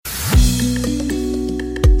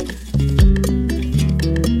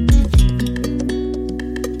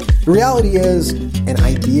The reality is an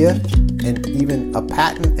idea and even a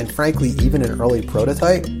patent and frankly even an early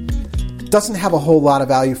prototype doesn't have a whole lot of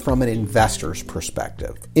value from an investor's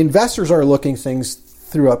perspective. Investors are looking things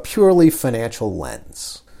through a purely financial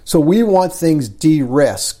lens. So we want things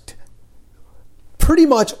de-risked, pretty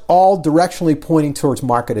much all directionally pointing towards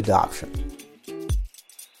market adoption.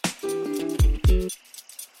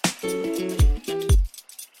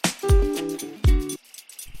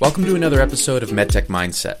 Welcome to another episode of MedTech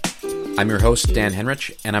Mindset. I'm your host, Dan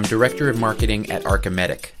Henrich, and I'm Director of Marketing at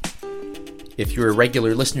Archimedic. If you're a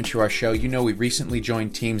regular listener to our show, you know we recently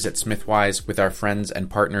joined teams at Smithwise with our friends and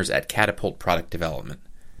partners at Catapult Product Development.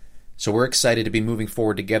 So we're excited to be moving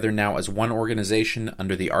forward together now as one organization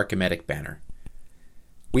under the Archimedic banner.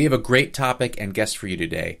 We have a great topic and guest for you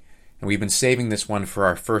today, and we've been saving this one for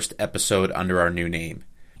our first episode under our new name.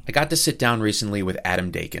 I got to sit down recently with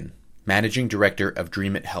Adam Dakin, Managing Director of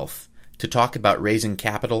DreamIt Health, to talk about raising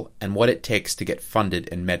capital and what it takes to get funded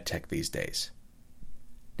in medtech these days.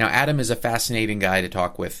 Now, Adam is a fascinating guy to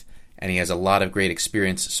talk with, and he has a lot of great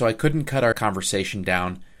experience, so I couldn't cut our conversation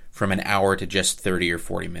down from an hour to just 30 or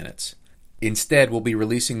 40 minutes. Instead, we'll be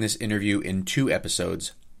releasing this interview in 2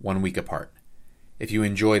 episodes, 1 week apart. If you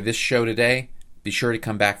enjoy this show today, be sure to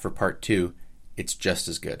come back for part 2. It's just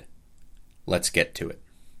as good. Let's get to it.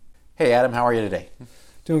 Hey, Adam, how are you today?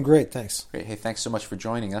 Doing great, thanks. Great. Hey, thanks so much for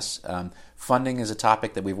joining us. Funding is a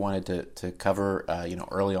topic that we've wanted to cover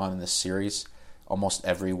early on in this series. Almost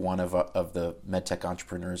every one of the medtech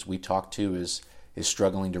entrepreneurs we talk to is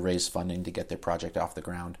struggling to raise funding to get their project off the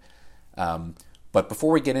ground. But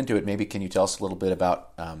before we get into it, maybe can you tell us a little bit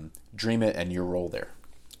about DreamIt and your role there?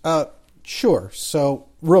 Sure. So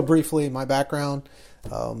real briefly, my background,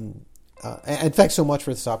 and thanks so much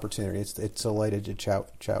for this opportunity. It's delighted to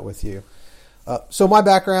chat with you. So my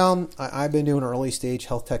background, I've been doing early stage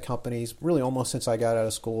health tech companies really almost since I got out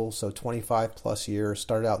of school, so 25 plus years,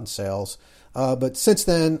 started out in sales. But since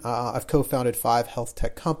then, I've co-founded 5 health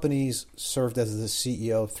tech companies, served as the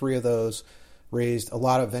CEO of 3 of those, raised a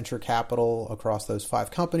lot of venture capital across those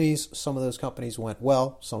 5 companies. Some of those companies went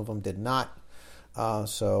well, some of them did not.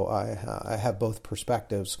 So I have both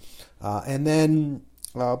perspectives. And then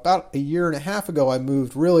about a year and a half ago, I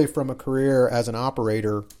moved really from a career as an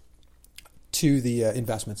operator to the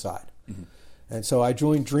investment side. Mm-hmm. And so I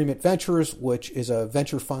joined DreamIt Ventures, which is a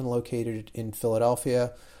venture fund located in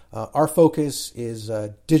Philadelphia. Our focus is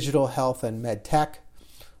digital health and med tech.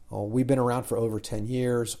 We've been around for over 10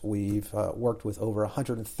 years. We've worked with over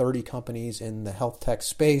 130 companies in the health tech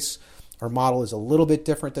space. Our model is a little bit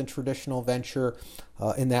different than traditional venture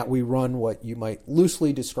in that we run what you might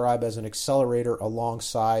loosely describe as an accelerator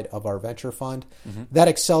alongside of our venture fund. Mm-hmm. That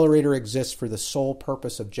accelerator exists for the sole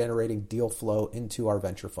purpose of generating deal flow into our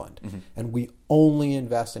venture fund. Mm-hmm. And we only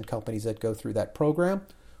invest in companies that go through that program.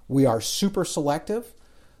 We are super selective.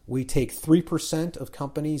 We take 3% of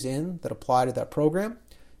companies in that apply to that program.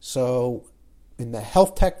 So in the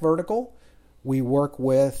health tech vertical, we work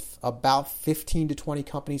with about 15 to 20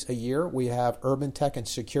 companies a year. We have urban tech and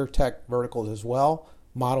secure tech verticals as well.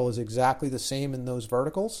 Model is exactly the same in those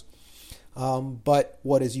verticals. But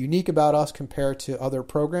what is unique about us compared to other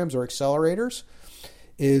programs or accelerators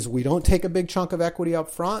is we don't take a big chunk of equity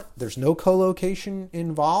up front. There's no co-location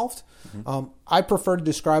involved. Mm-hmm. I prefer to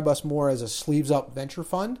describe us more as a sleeves-up venture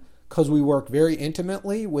fund because we work very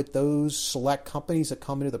intimately with those select companies that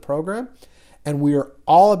come into the program. And we are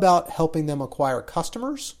all about helping them acquire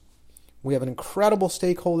customers. We have an incredible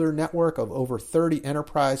stakeholder network of over 30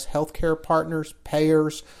 enterprise healthcare partners,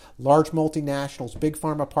 payers, large multinationals, big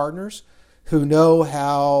pharma partners who know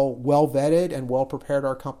how well vetted and well prepared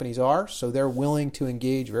our companies are. So they're willing to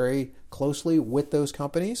engage very closely with those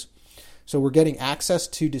companies. So we're getting access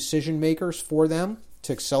to decision makers for them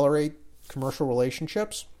to accelerate commercial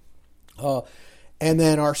relationships. And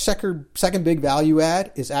then our second big value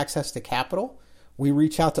add is access to capital. We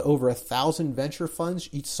reach out to over 1,000 venture funds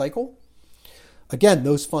each cycle. Again,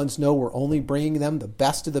 those funds know we're only bringing them the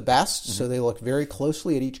best of the best, mm-hmm. So they look very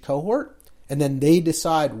closely at each cohort, and then they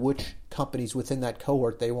decide which companies within that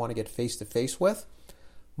cohort they want to get face-to-face with.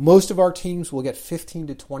 Most of our teams will get 15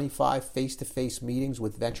 to 25 face-to-face meetings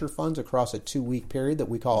with venture funds across a 2-week period that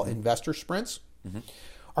we call mm-hmm. investor sprints. Mm-hmm.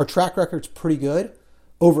 Our track record's pretty good.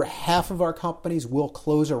 Over half of our companies will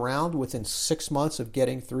close a round within 6 months of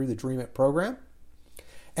getting through the DreamIt program.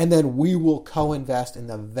 And then we will co-invest in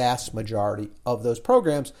the vast majority of those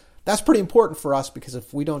programs. That's pretty important for us because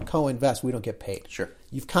if we don't co-invest, we don't get paid. Sure.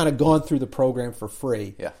 You've kind of gone through the program for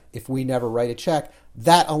free. Yeah. If we never write a check,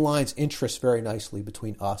 that aligns interests very nicely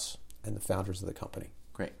between us and the founders of the company.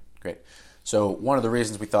 Great. So one of the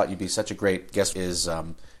reasons we thought you'd be such a great guest is,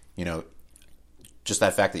 just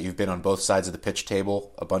that fact that you've been on both sides of the pitch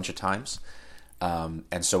table a bunch of times.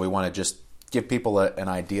 And so we want to just give people an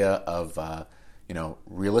idea of,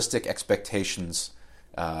 realistic expectations,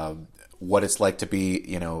 what it's like to be,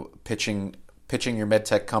 pitching your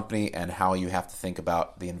medtech company, and how you have to think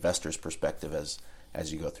about the investor's perspective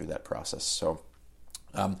as you go through that process. So,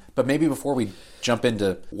 but maybe before we jump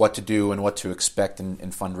into what to do and what to expect in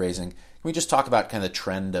fundraising, can we just talk about kind of the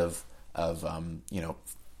trend of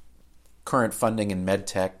current funding in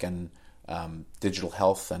medtech and digital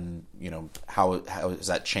health, and how has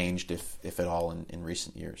that changed, if at all, in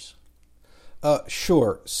recent years?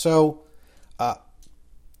 Sure. So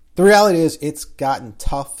the reality is it's gotten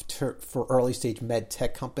tough for early stage med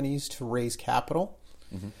tech companies to raise capital.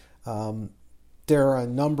 Mm-hmm. There are a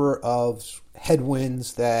number of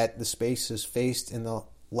headwinds that the space has faced in the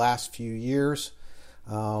last few years.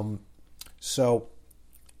 There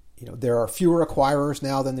are fewer acquirers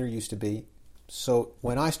now than there used to be. So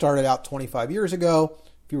when I started out 25 years ago,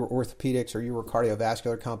 if you were orthopedics or you were a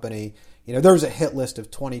cardiovascular company, there was a hit list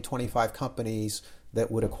of 20, 25 companies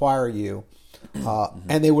that would acquire you.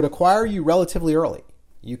 And they would acquire you relatively early.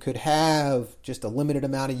 You could have just a limited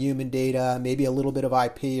amount of human data, maybe a little bit of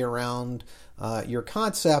IP around your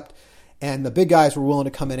concept, and the big guys were willing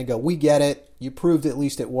to come in and go, we get it, you proved at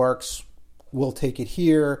least it works, we'll take it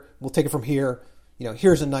here, we'll take it from here,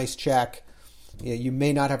 here's a nice check. You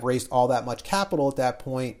may not have raised all that much capital at that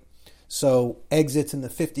point, so exits in the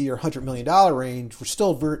 $50 or $100 million range were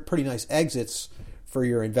still pretty nice exits for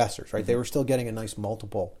your investors, right? Mm-hmm. They were still getting a nice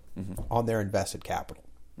multiple on their invested capital.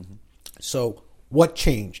 Mm-hmm. So what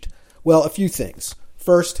changed? Well, a few things.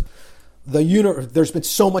 First, there's been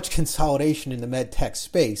so much consolidation in the med tech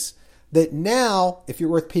space that now, if you're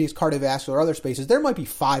orthopedics, cardiovascular, or other spaces, there might be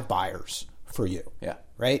 5 buyers for you. Yeah.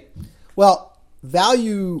 Right? Well,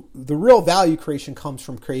 the real value creation comes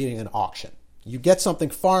from creating an auction. You get something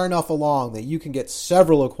far enough along that you can get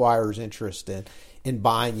several acquirers interested in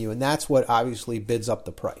buying you, and that's what obviously bids up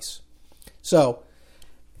the price. So,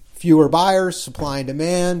 fewer buyers, supply and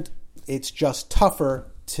demand, it's just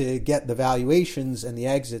tougher to get the valuations and the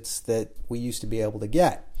exits that we used to be able to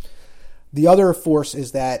get. The other force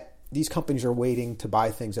is that these companies are waiting to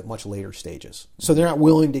buy things at much later stages. So they're not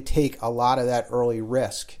willing to take a lot of that early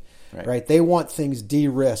risk, right? They want things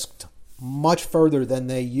de-risked much further than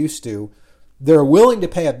they used to. They're willing to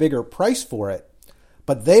pay a bigger price for it,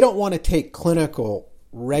 but they don't want to take clinical,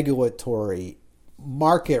 regulatory,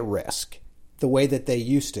 market risk the way that they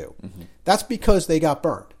used to. Mm-hmm. That's because they got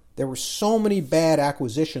burned. There were so many bad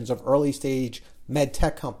acquisitions of early stage med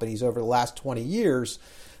tech companies over the last 20 years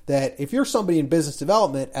that if you're somebody in business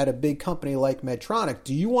development at a big company like Medtronic,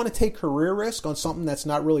 do you want to take career risk on something that's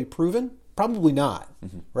not really proven? Probably not,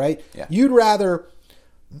 right? Yeah. You'd rather,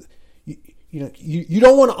 you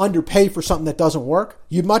don't want to underpay for something that doesn't work.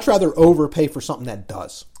 You'd much rather overpay for something that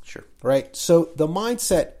does. Sure. Right? So the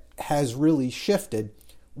mindset has really shifted.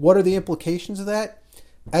 What are the implications of that?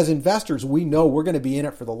 As investors, we know we're going to be in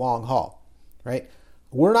it for the long haul, right?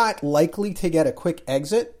 We're not likely to get a quick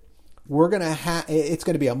exit. It's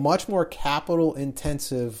going to be a much more capital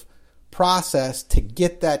intensive process to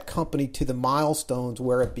get that company to the milestones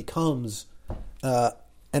where it becomes an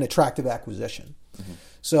attractive acquisition. Mm-hmm.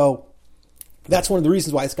 So that's one of the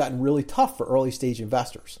reasons why it's gotten really tough for early stage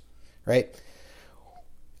investors, right?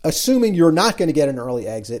 Assuming you're not going to get an early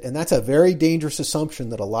exit, and that's a very dangerous assumption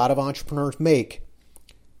that a lot of entrepreneurs make,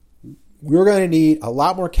 we're going to need a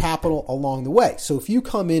lot more capital along the way. So if you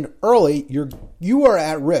come in early, you are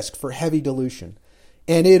at risk for heavy dilution.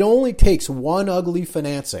 And it only takes one ugly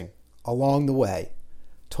financing along the way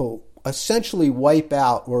to essentially wipe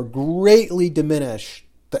out or greatly diminish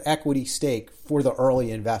the equity stake for the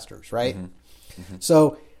early investors, right? Mm-hmm. Mm-hmm.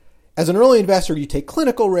 So as an early investor, you take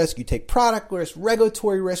clinical risk, you take product risk,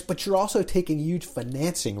 regulatory risk, but you're also taking huge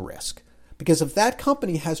financing risk. Because if that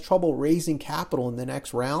company has trouble raising capital in the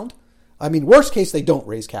next round, worst case, they don't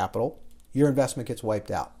raise capital. Your investment gets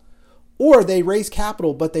wiped out. Or they raise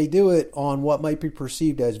capital, but they do it on what might be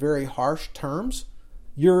perceived as very harsh terms.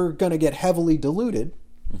 You're going to get heavily diluted,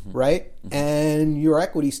 right? Mm-hmm. And your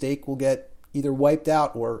equity stake will get either wiped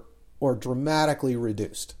out or dramatically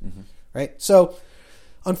reduced, right? So,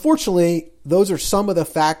 unfortunately, those are some of the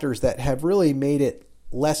factors that have really made it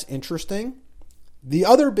less interesting. The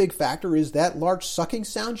other big factor is that large sucking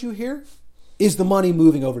sound you hear is the money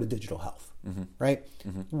moving over to digital health, right?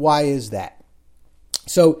 Mm-hmm. Why is that?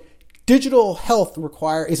 So digital health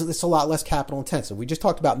it's a lot less capital intensive. We just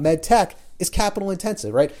talked about med tech is capital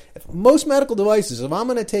intensive, right? Most medical devices, if I'm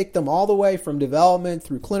going to take them all the way from development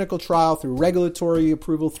through clinical trial, through regulatory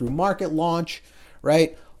approval, through market launch,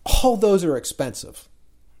 right? All those are expensive.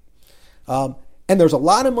 And there's a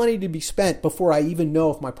lot of money to be spent before I even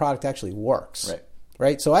know if my product actually works.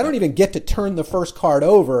 Right? So I don't even get to turn the first card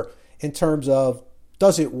over in terms of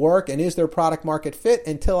does it work and is there product market fit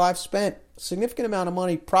until I've spent a significant amount of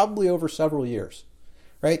money, probably over several years.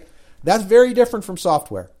 Right? That's very different from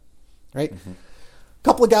software. Right? A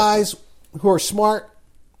couple of guys who are smart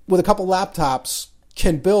with a couple laptops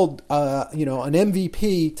can build an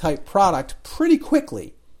MVP type product pretty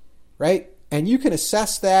quickly. Right? And you can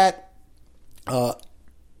assess that.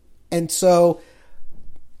 And so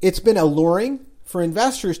it's been alluring for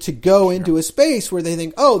investors to go into a space where they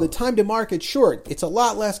think, oh, the time to market's short. It's a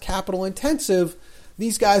lot less capital intensive.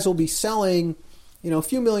 These guys will be selling, a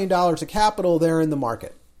few $1 million of capital there in the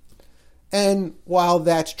market. And while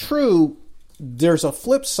that's true, there's a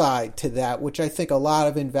flip side to that, which I think a lot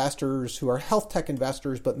of investors who are health tech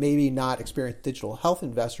investors, but maybe not experienced digital health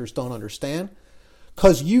investors, don't understand.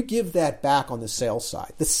 Because you give that back on the sales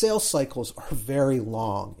side. The sales cycles are very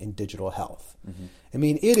long in digital health. I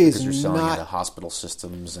mean, it is because you're selling not into hospital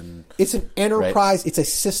systems and it's an enterprise. Right? It's a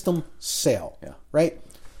system sale. Yeah. Right.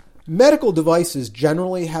 Medical devices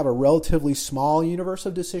generally have a relatively small universe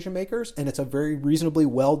of decision makers, and it's a very reasonably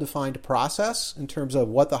well-defined process in terms of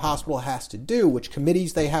what the hospital has to do, which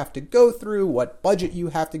committees they have to go through, what budget you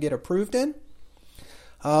have to get approved in.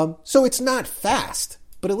 So it's not fast,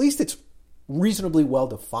 but at least it's reasonably well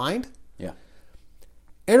defined. Yeah.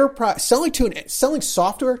 Enterprise selling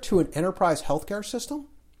software to an enterprise healthcare system.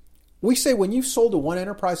 We say when you've sold to one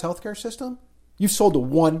enterprise healthcare system, you've sold to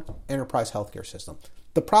one enterprise healthcare system.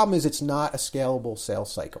 The problem is it's not a scalable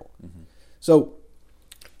sales cycle. So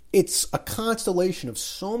it's a constellation of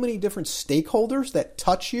so many different stakeholders that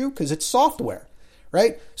touch you because it's software,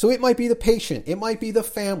 right? So it might be the patient, it might be the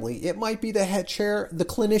family, it might be the head chair, the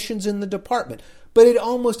clinicians in the department, but it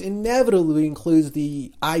almost inevitably includes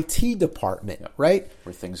the IT department, right?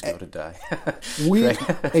 Where things go to die.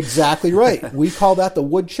 Exactly right. We call that the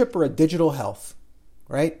wood chipper of digital health,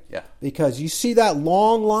 right? Yeah. Because you see that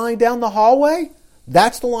long line down the hallway,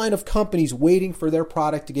 that's the line of companies waiting for their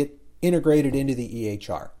product to get integrated into the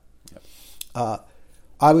EHR. Yep.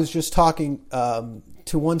 I was just talking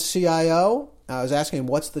to one CIO. I was asking him,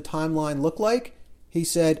 what's the timeline look like? He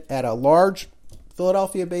said at a large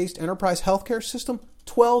Philadelphia-based enterprise healthcare system,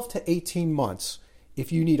 12 to 18 months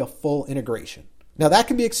if you need a full integration. Now, that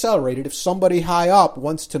can be accelerated. If somebody high up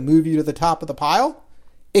wants to move you to the top of the pile,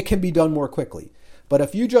 it can be done more quickly. But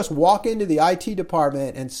if you just walk into the IT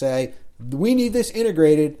department and say, we need this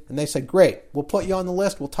integrated, and they say, great, we'll put you on the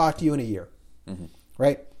list, we'll talk to you in a year,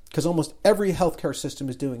 right? Because almost every healthcare system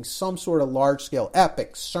is doing some sort of large-scale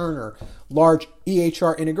Epic, Cerner, large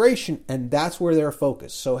EHR integration, and that's where they're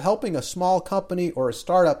focused. So helping a small company or a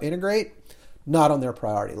startup integrate, not on their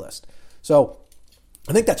priority list. So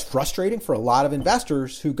I think that's frustrating for a lot of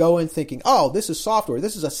investors who go in thinking, oh, this is software,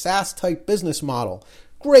 this is a SaaS-type business model.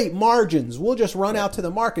 Great margins. We'll just run out to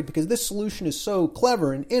the market because this solution is so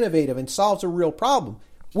clever and innovative and solves a real problem,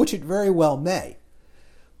 which it very well may.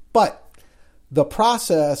 But the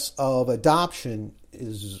process of adoption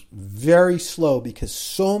is very slow because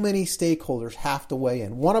so many stakeholders have to weigh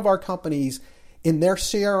in. One of our companies in their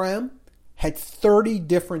CRM had 30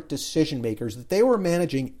 different decision makers that they were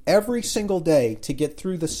managing every single day to get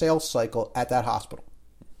through the sales cycle at that hospital.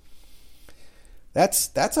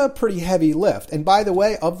 That's a pretty heavy lift. And by the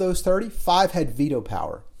way, of those 30, 5 had veto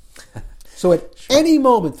power. So at any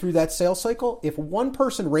moment through that sales cycle, if one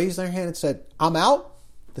person raised their hand and said, I'm out,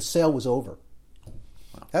 the sale was over.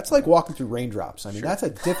 Wow. That's like walking through raindrops. I mean, that's a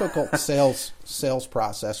difficult sales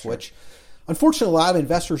process, which unfortunately a lot of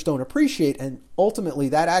investors don't appreciate. And ultimately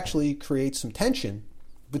that actually creates some tension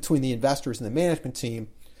between the investors and the management team,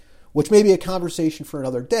 which may be a conversation for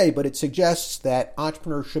another day, but it suggests that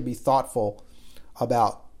entrepreneurs should be thoughtful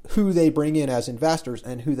about who they bring in as investors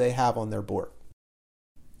and who they have on their board.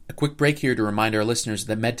 A quick break here to remind our listeners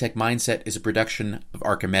that MedTech Mindset is a production of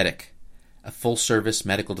Archimedic, a full-service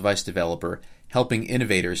medical device developer helping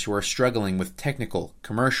innovators who are struggling with technical,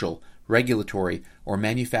 commercial, regulatory, or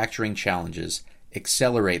manufacturing challenges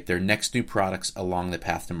accelerate their next new products along the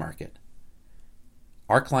path to market.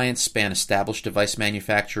 Our clients span established device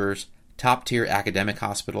manufacturers, top-tier academic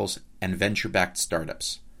hospitals, and venture-backed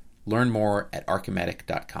startups. Learn more at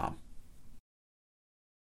archimedic.com.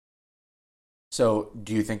 So,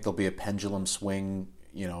 do you think there'll be a pendulum swing,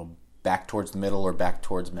 back towards the middle or back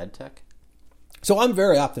towards medtech? So I'm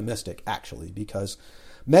very optimistic, actually, because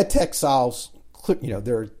medtech solves,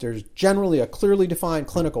 there's generally a clearly defined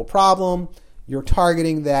clinical problem. You're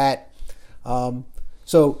targeting that.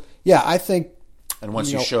 I think. And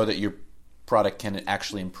once you show that your product can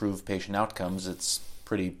actually improve patient outcomes, it's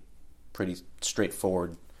pretty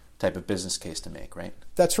straightforward type of business case to make, right?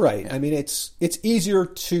 That's right. Yeah. I mean, it's easier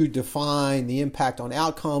to define the impact on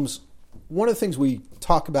outcomes. One of the things we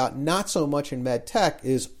talk about not so much in med tech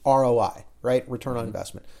is ROI, right? Return on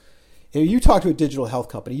investment. If you talk to a digital health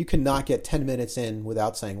company, you cannot get 10 minutes in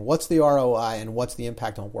without saying, what's the ROI and what's the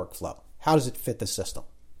impact on workflow? How does it fit the system?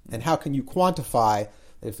 And how can you quantify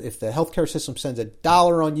if the healthcare system sends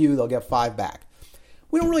 $1 on you, they'll get $5 back.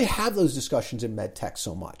 We don't really have those discussions in med tech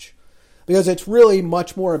so much because it's really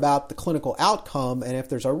much more about the clinical outcome. And if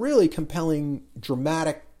there's a really compelling,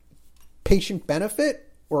 dramatic patient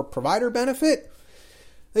benefit or provider benefit,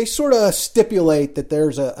 they sort of stipulate that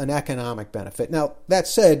there's an economic benefit. Now, that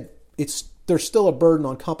said, there's still a burden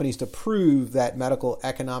on companies to prove that medical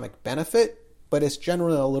economic benefit, but it's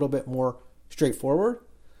generally a little bit more straightforward.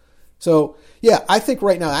 So, yeah, I think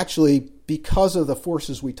right now, actually, because of the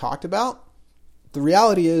forces we talked about, the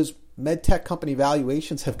reality is med tech company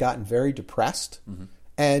valuations have gotten very depressed. Mm-hmm.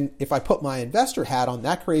 And if I put my investor hat on,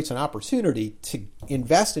 that creates an opportunity to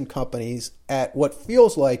invest in companies at what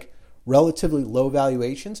feels like relatively low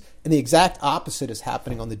valuations. And the exact opposite is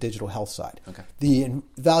happening on the digital health side. Okay. The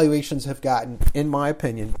valuations have gotten, in my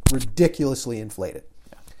opinion, ridiculously inflated.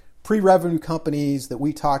 Yeah. Pre-revenue companies that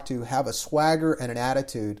we talk to have a swagger and an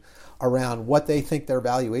attitude around what they think their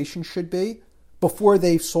valuation should be before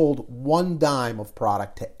they've sold one dime of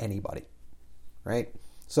product to anybody, right?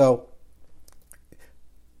 So,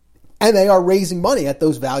 and they are raising money at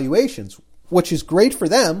those valuations, which is great for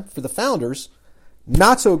them, for the founders,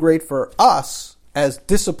 not so great for us as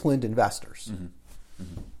disciplined investors. Mm-hmm.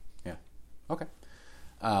 Mm-hmm. Yeah. Okay.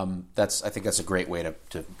 I think that's a great way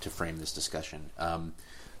to frame this discussion.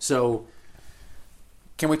 So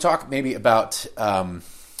can we talk maybe about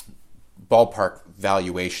ballpark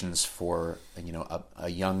valuations for a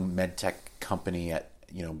young med tech company at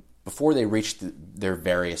before they reach their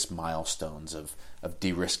various milestones of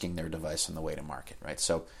de-risking their device on the way to market, right?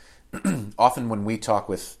 So often when we talk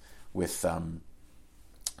with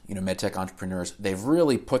med tech entrepreneurs, they've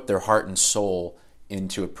really put their heart and soul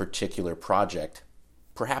into a particular project,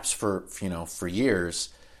 perhaps for years,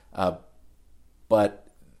 but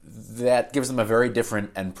that gives them a very different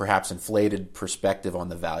and perhaps inflated perspective on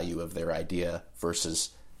the value of their idea versus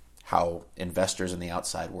how investors in the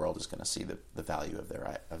outside world is going to see the value of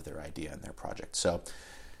their idea and their project. So,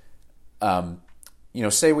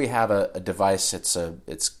 say we have a device, it's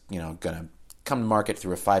going to come to market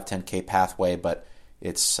through a 510K pathway, but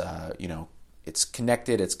it's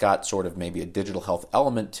connected, it's got sort of maybe a digital health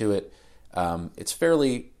element to it. It's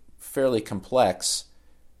fairly complex.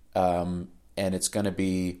 And it's going to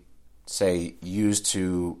be, say, used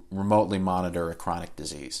to remotely monitor a chronic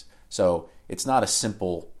disease. So it's not a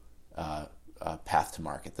simple path to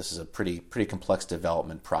market. This is a pretty complex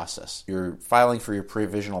development process. You're filing for your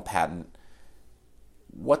provisional patent.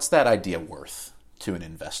 What's that idea worth to an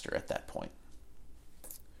investor at that point?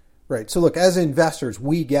 Right. So look, as investors,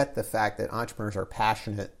 we get the fact that entrepreneurs are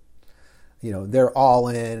passionate. They're all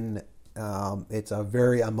in. It's a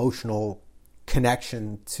very emotional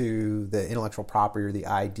connection to the intellectual property or the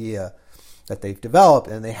idea that they've developed,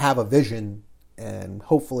 and they have a vision, and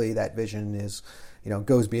hopefully that vision is,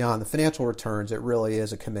 goes beyond the financial returns. It really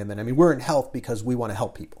is a commitment. I mean, we're in health because we want to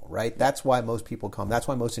help people, right? That's why most people come. That's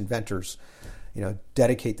why most inventors,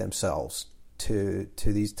 dedicate themselves to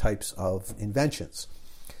these types of inventions.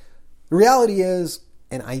 The reality is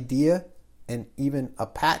an idea and even a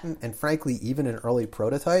patent, and frankly, even an early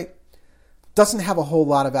prototype, doesn't have a whole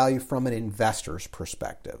lot of value from an investor's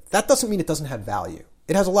perspective. That doesn't mean it doesn't have value.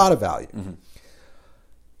 It has a lot of value. Mm-hmm.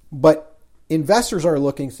 But investors are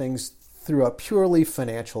looking things through a purely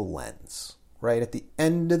financial lens, right? At the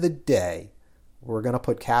end of the day, we're going to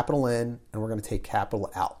put capital in and we're going to take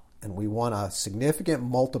capital out. And we want a significant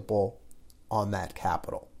multiple on that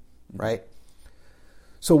capital, right?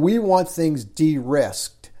 So we want things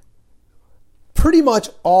de-risked, pretty much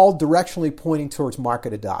all directionally pointing towards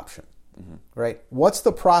market adoption. Mm-hmm. Right? What's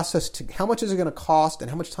the process how much is it going to cost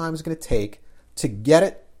and how much time is it going to take to get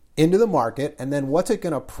it into the market? And then what's it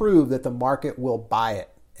going to prove that the market will buy it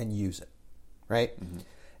and use it? Right? Mm-hmm.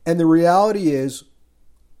 And the reality is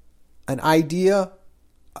an idea,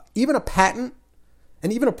 even a patent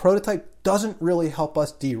and even a prototype doesn't really help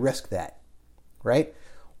us de-risk that. Right?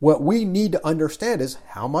 What we need to understand is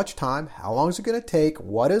how much time, how long is it going to take?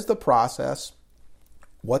 What is the process?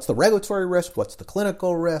 What's the regulatory risk? What's the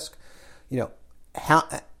clinical risk?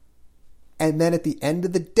 And then at the end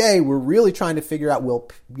of the day, we're really trying to figure out,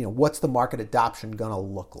 what's the market adoption going to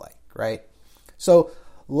look like, right? So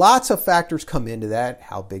lots of factors come into that.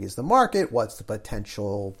 How big is the market? What's the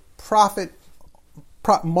potential profit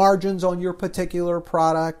margins on your particular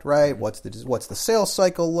product, right? What's the sales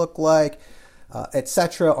cycle look like,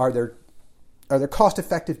 etc. Are there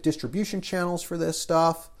cost-effective distribution channels for this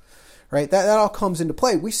stuff, right? That all comes into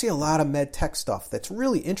play. We see a lot of med tech stuff that's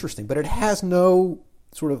really interesting, but it has no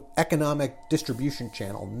sort of economic distribution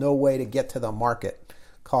channel, no way to get to the market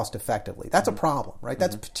cost-effectively. That's a problem, right?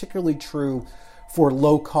 That's particularly true for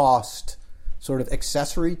low-cost sort of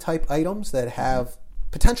accessory-type items that have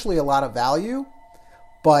potentially a lot of value,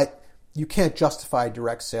 but you can't justify a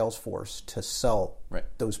direct sales force to sell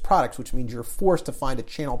those products, which means you're forced to find a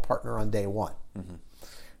channel partner on day one,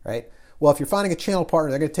 right? Well, if you're finding a channel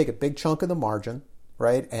partner, they're going to take a big chunk of the margin,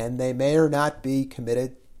 right? And they may or not be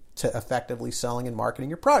committed to effectively selling and marketing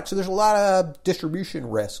your product. So there's a lot of distribution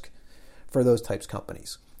risk for those types of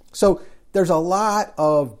companies. So there's a lot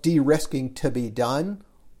of de-risking to be done.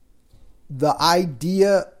 The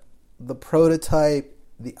idea, the prototype,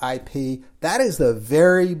 the IP, that is the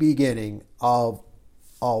very beginning of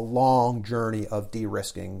a long journey of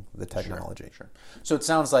de-risking the technology. Sure. So it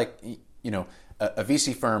sounds like, a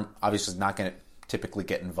VC firm obviously is not going to typically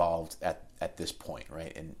get involved at this point,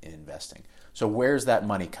 right, in investing. So where's that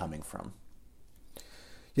money coming from?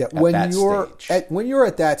 Yeah, when you're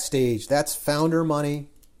at that stage, that's founder money,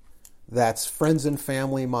 that's friends and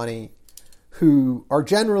family money who are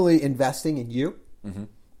generally investing in you. Mm-hmm.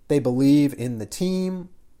 They believe in the team.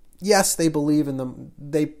 Yes, they believe in them.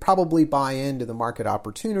 They probably buy into the market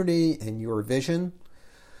opportunity and your vision.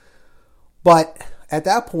 But at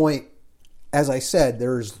that point, as I said,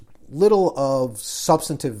 there's little of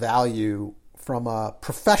substantive value from a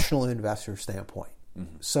professional investor standpoint.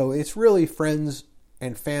 Mm-hmm. So it's really friends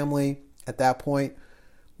and family at that point.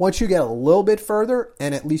 Once you get a little bit further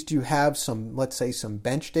and at least you have some, let's say, some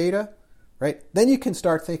bench data, right? Then you can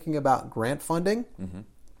start thinking about grant funding.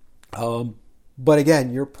 Mm-hmm. But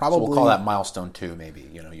again, you're probably... So we'll call that milestone 2 maybe.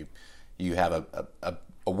 You have a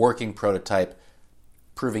working prototype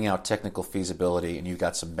proving out technical feasibility, and you've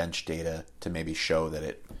got some bench data to maybe show that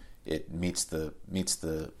it meets the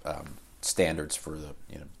standards for the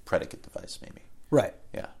predicate device maybe. Right.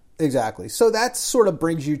 Yeah. Exactly. So that sort of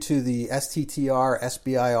brings you to the STTR,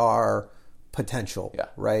 SBIR potential,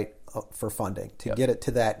 right, for funding to get it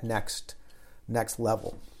to that next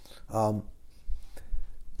level.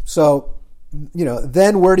 So,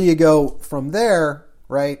 then where do you go from there,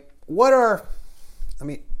 right?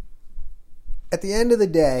 At the end of the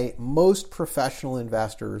day, most professional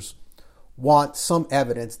investors want some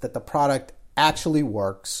evidence that the product actually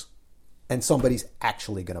works and somebody's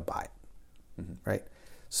actually going to buy it, right?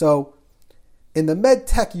 So in the med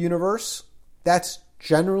tech universe, that's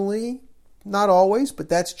generally, not always, but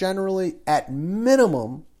that's generally at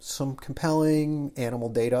minimum some compelling animal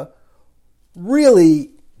data.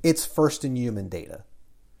 Really, it's first in human data,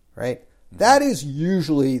 right? Mm-hmm. That is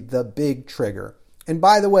usually the big trigger. And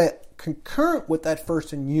by the way, concurrent with that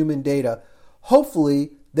first in human data,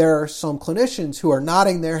 hopefully there are some clinicians who are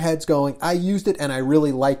nodding their heads going, I used it and I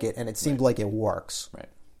really like it and it seemed like it works,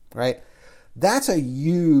 right? That's a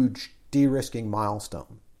huge de-risking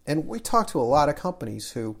milestone. And we talk to a lot of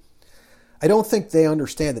companies who I don't think they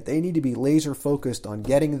understand that they need to be laser focused on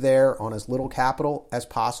getting there on as little capital as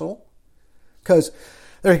possible. Because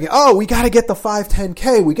they're thinking, we got to get the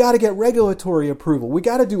 510K. We got to get regulatory approval. We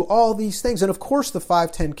got to do all these things. And of course the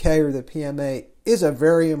 510K or the PMA is a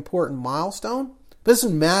very important milestone. But it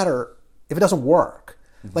doesn't matter if it doesn't work.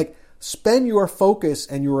 Mm-hmm. Like, spend your focus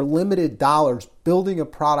and your limited dollars building a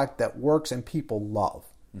product that works and people love,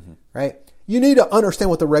 right? You need to understand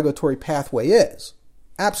what the regulatory pathway is.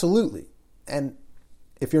 Absolutely. And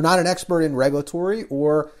if you're not an expert in regulatory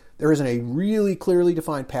or there isn't a really clearly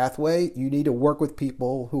defined pathway, you need to work with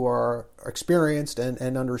people who are experienced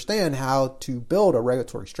and understand how to build a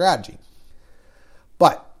regulatory strategy.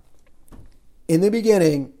 But in the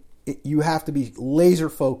beginning, you have to be laser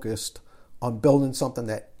focused on building something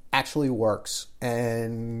that actually works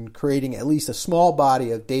and creating at least a small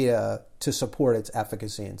body of data to support its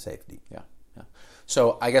efficacy and safety. Yeah.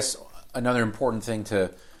 So I guess another important thing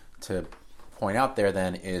to point out there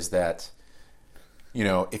then is that,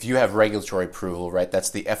 if you have regulatory approval, right, that's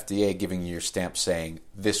the FDA giving you your stamp saying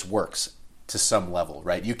this works to some level,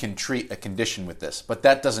 right? You can treat a condition with this, but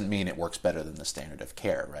that doesn't mean it works better than the standard of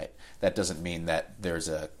care, right? That doesn't mean that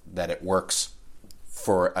that it works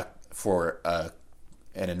for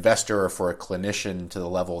an investor or for a clinician to the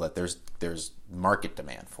level that there's market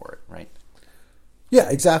demand for it, right? Yeah,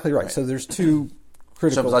 exactly right. So there's two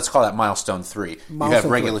critical... So let's call that milestone 3. You have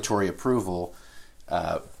regulatory approval,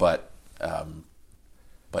 but...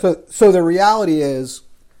 So the reality is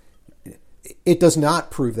it does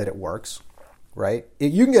not prove that it works. right?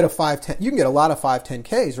 You can get a lot of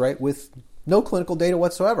 510Ks, right, with no clinical data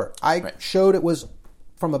whatsoever. I showed it was,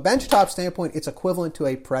 from a benchtop standpoint, it's equivalent to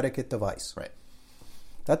a predicate device. Right.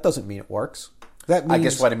 That doesn't mean it works. That means, I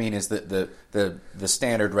guess what I mean is that the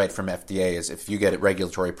standard right from FDA is if you get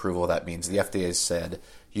regulatory approval, that means the FDA has said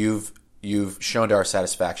you've shown to our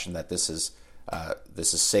satisfaction that this is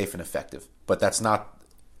safe and effective. But that's not,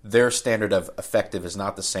 their standard of effective is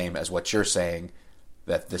not the same as what you're saying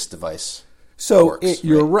that this device works.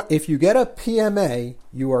 If you get a PMA,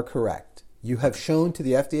 you are correct. You have shown to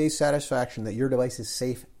the FDA's satisfaction that your device is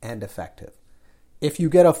safe and effective. If you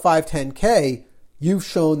get a 510K, you've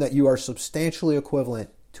shown that you are substantially equivalent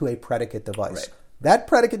to a predicate device. Right. That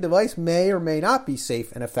predicate device may or may not be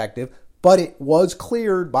safe and effective, but it was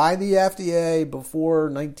cleared by the FDA before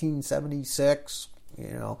 1976.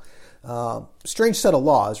 Strange set of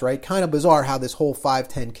laws, right? Kind of bizarre how this whole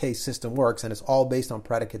 510K system works, and it's all based on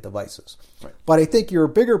predicate devices. Right. But I think your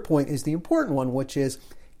bigger point is the important one, which is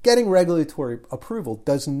getting regulatory approval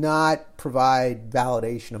does not provide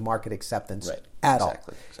validation of market acceptance at all.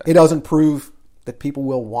 Exactly. It doesn't prove that people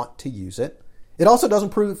will want to use it. It also doesn't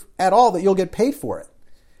prove at all that you'll get paid for it.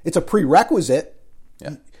 It's a prerequisite.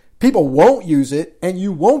 Yeah. People won't use it, and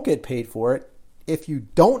you won't get paid for it if you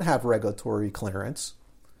don't have regulatory clearance.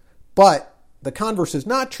 But the converse is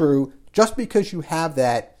not true. Just because you have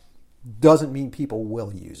that doesn't mean people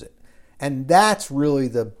will use it. And that's really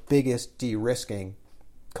the biggest de-risking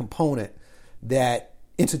component that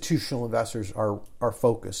institutional investors are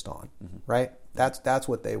focused on, right? That's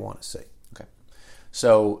what they want to see. Okay.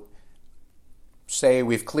 So say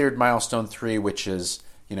we've cleared milestone 3, which is,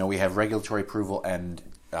 we have regulatory approval and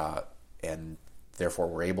therefore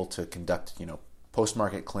we're able to conduct,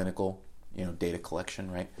 post-market clinical, data collection,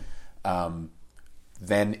 right?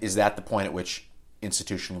 Then is that the point at which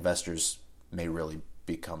institutional investors may really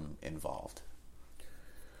become involved?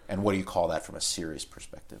 And what do you call that from a serious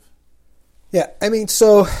perspective? Yeah,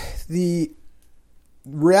 so the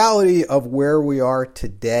reality of where we are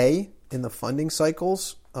today in the funding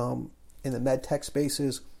cycles in the medtech space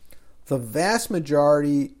is the vast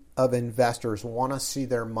majority of investors want to see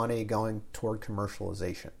their money going toward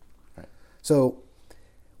commercialization. Right. So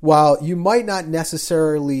while you might not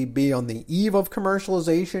necessarily be on the eve of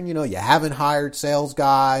commercialization, you haven't hired sales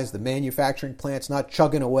guys, the manufacturing plant's not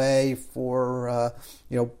chugging away for,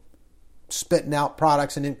 spitting out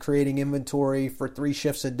products and then creating inventory for 3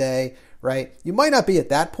 shifts a day, right? You might not be at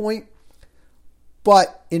that point,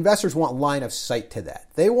 but investors want line of sight to that.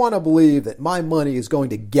 They want to believe that my money is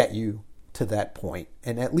going to get you to that point,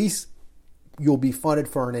 and at least you'll be funded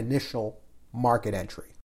for an initial market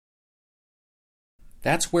entry.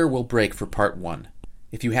 That's where we'll break for part 1.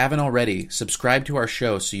 If you haven't already, subscribe to our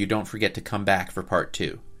show so you don't forget to come back for part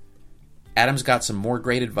 2. Adam's got some more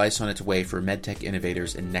great advice on its way for medtech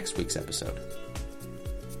innovators in next week's episode.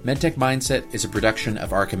 MedTech Mindset is a production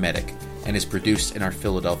of Archimedic and is produced in our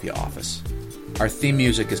Philadelphia office. Our theme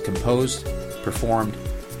music is composed, performed,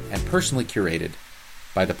 and personally curated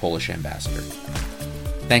by the Polish Ambassador.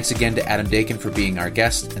 Thanks again to Adam Dakin for being our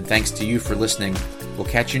guest, and thanks to you for listening. We'll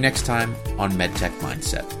catch you next time on MedTech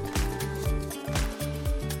Mindset.